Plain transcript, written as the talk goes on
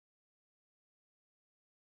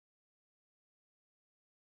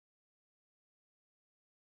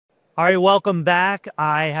All right, welcome back.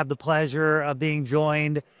 I have the pleasure of being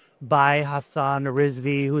joined by Hasan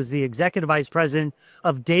Rizvi, who is the Executive Vice President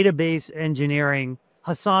of Database Engineering.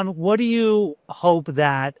 Hasan, what do you hope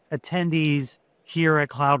that attendees here at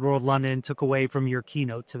CloudWorld London took away from your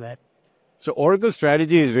keynote today? So Oracle's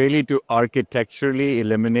strategy is really to architecturally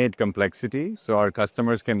eliminate complexity so our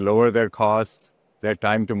customers can lower their costs, their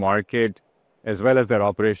time to market, as well as their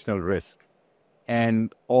operational risk.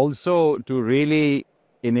 And also to really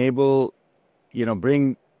enable,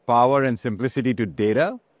 bring power and simplicity to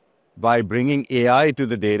data by bringing AI to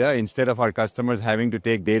the data instead of our customers having to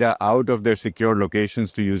take data out of their secure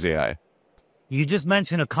locations to use AI. You just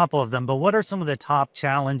mentioned a couple of them, but what are some of the top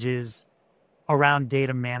challenges around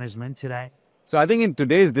data management today? So I think in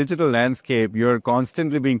today's digital landscape, you're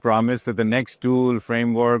constantly being promised that the next tool,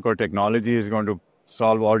 framework, or technology is going to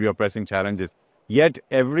solve all your pressing challenges. Yet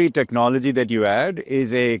every technology that you add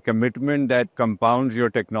is a commitment that compounds your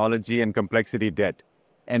technology and complexity debt.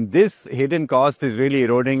 And this hidden cost is really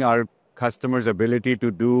eroding our customers' ability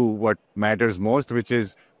to do what matters most, which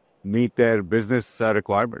is meet their business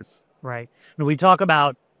requirements. Right. When we talk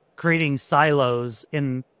about creating silos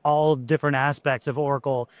in all different aspects of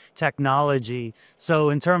Oracle technology. So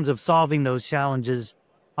in terms of solving those challenges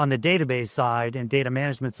on the database side and data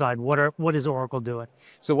management side, what is Oracle doing?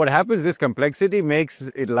 So what happens, this complexity makes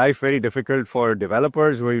life very difficult for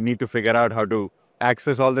developers who need to figure out how to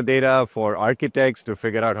access all the data, for architects to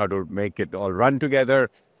figure out how to make it all run together,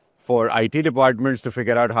 for IT departments to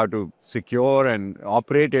figure out how to secure and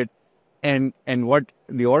operate it. And what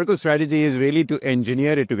the Oracle strategy is really to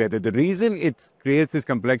engineer it together. The reason it creates this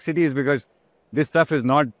complexity is because this stuff is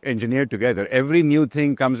not engineered together. Every new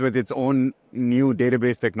thing comes with its own new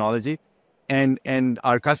database technology. And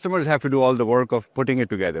our customers have to do all the work of putting it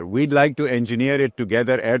together. We'd like to engineer it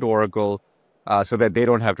together at Oracle so that they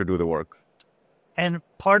don't have to do the work. And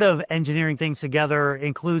part of engineering things together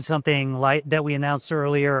includes something like that we announced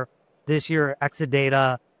earlier this year,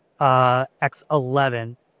 Exadata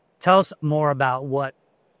X11. Tell us more about what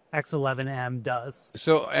X11M does.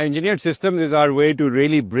 So engineered systems is our way to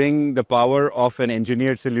really bring the power of an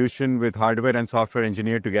engineered solution with hardware and software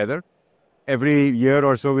engineered together. Every year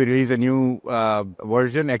or so, we release a new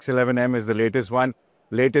version. X11M is the latest one.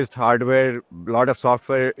 Latest hardware, a lot of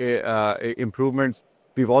software improvements.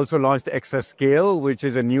 We've also launched Exascale, which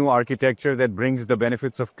is a new architecture that brings the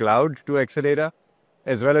benefits of cloud to Exadata,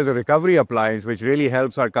 as well as a recovery appliance, which really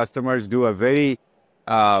helps our customers do a very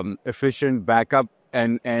efficient backup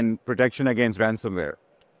and protection against ransomware.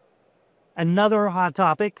 Another hot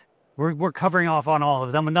topic, we're covering off on all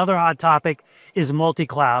of them. Another hot topic is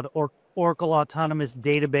multi-cloud, or Oracle Autonomous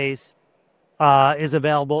Database is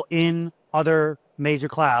available in other major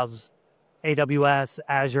clouds, AWS,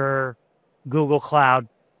 Azure, Google Cloud.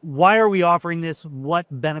 Why are we offering this? What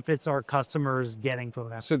benefits are customers getting from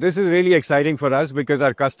that? So this is really exciting for us because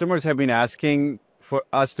our customers have been asking for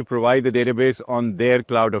us to provide the database on their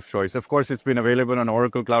cloud of choice. Of course, it's been available on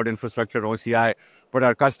Oracle Cloud Infrastructure, OCI, but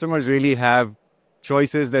our customers really have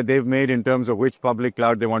choices that they've made in terms of which public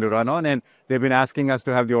cloud they want to run on, and they've been asking us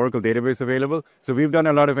to have the Oracle database available. So we've done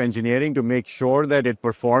a lot of engineering to make sure that it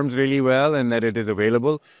performs really well and that it is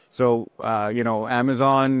available. So,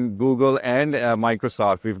 Amazon, Google, and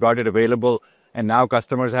Microsoft, we've got it available, and now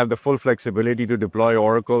customers have the full flexibility to deploy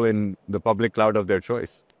Oracle in the public cloud of their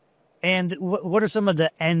choice. And what are some of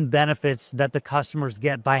the end benefits that the customers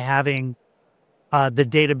get by having the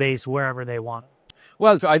database wherever they want it?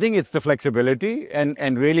 Well, so I think it's the flexibility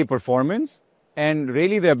and really performance and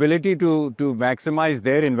really the ability to maximize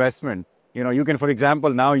their investment. You can, for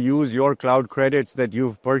example, now use your cloud credits that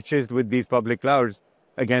you've purchased with these public clouds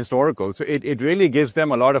against Oracle. So it really gives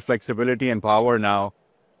them a lot of flexibility and power now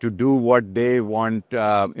to do what they want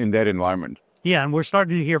in their environment. Yeah, and we're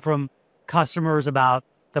starting to hear from customers about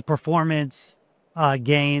the performance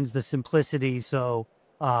gains, the simplicity. So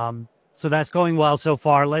that's going well so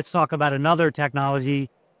far. Let's talk about another technology,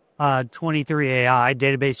 23AI,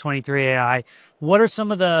 Database 23AI. What are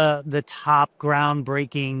some of the top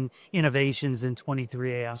groundbreaking innovations in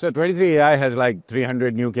 23AI? So 23AI has like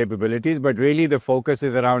 300 new capabilities, but really the focus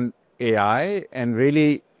is around AI, and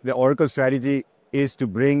really the Oracle strategy is to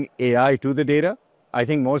bring AI to the data. I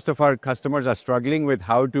think most of our customers are struggling with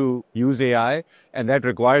how to use AI, and that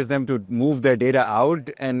requires them to move their data out,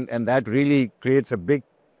 and that really creates a big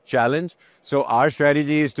challenge. So our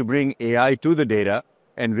strategy is to bring AI to the data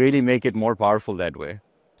and really make it more powerful that way.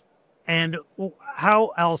 And how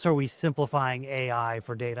else are we simplifying AI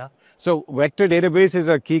for data? So vector database is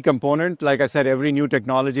a key component. Like I said, every new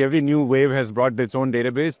technology, every new wave has brought its own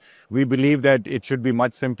database. We believe that it should be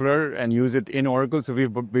much simpler and use it in Oracle. So we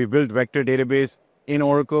built vector database in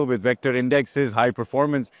Oracle with vector indexes, high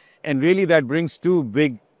performance. And really that brings two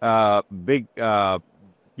big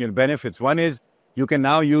benefits. One is you can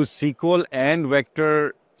now use SQL and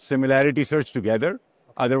vector similarity search together.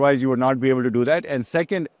 Otherwise, you would not be able to do that. And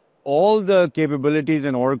second, all the capabilities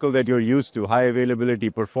in Oracle that you're used to, high availability,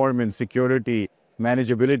 performance, security,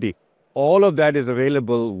 manageability, all of that is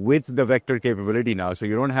available with the vector capability now. So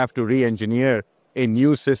you don't have to re-engineer a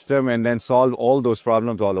new system and then solve all those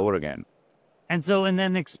problems all over again. And so, and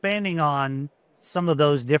then expanding on some of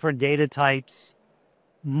those different data types,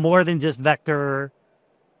 more than just vector,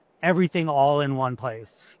 everything all in one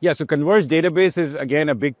place. Yeah, so converged database is, again,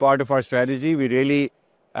 a big part of our strategy. We really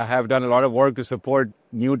have done a lot of work to support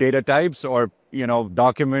new data types or,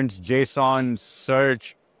 documents, JSON,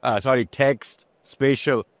 search, text,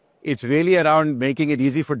 spatial. It's really around making it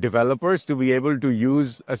easy for developers to be able to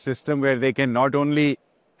use a system where they can not only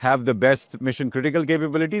have the best mission critical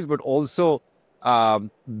capabilities, but also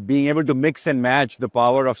being able to mix and match the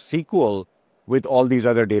power of SQL with all these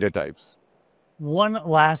other data types. One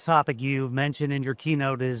last topic you mentioned in your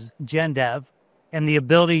keynote is GenDev and the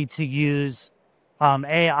ability to use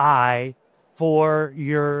AI for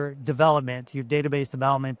your development, your database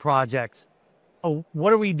development projects.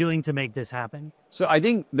 What are we doing to make this happen? So I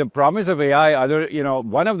think the promise of AI,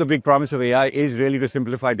 one of the big promise of AI is really to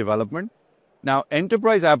simplify development. Now,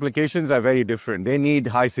 enterprise applications are very different. They need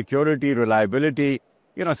high security, reliability.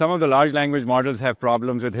 Some of the large language models have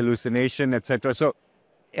problems with hallucination, etc. So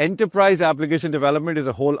enterprise application development is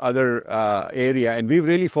a whole other area. And we've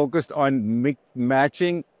really focused on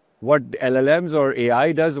matching what LLMs or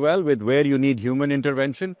AI does well with where you need human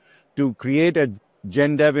intervention to create a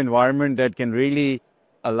GenDev environment that can really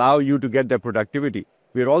allow you to get that productivity.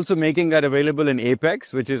 We're also making that available in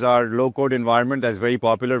Apex, which is our low-code environment that's very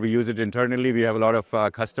popular. We use it internally. We have a lot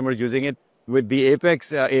of customers using it. With the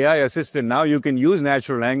Apex AI assistant, now you can use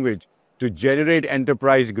natural language to generate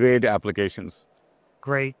enterprise-grade applications.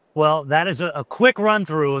 Great. Well, that is a quick run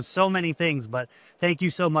through of so many things, but thank you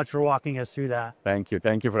so much for walking us through that. Thank you.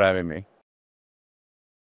 Thank you for having me.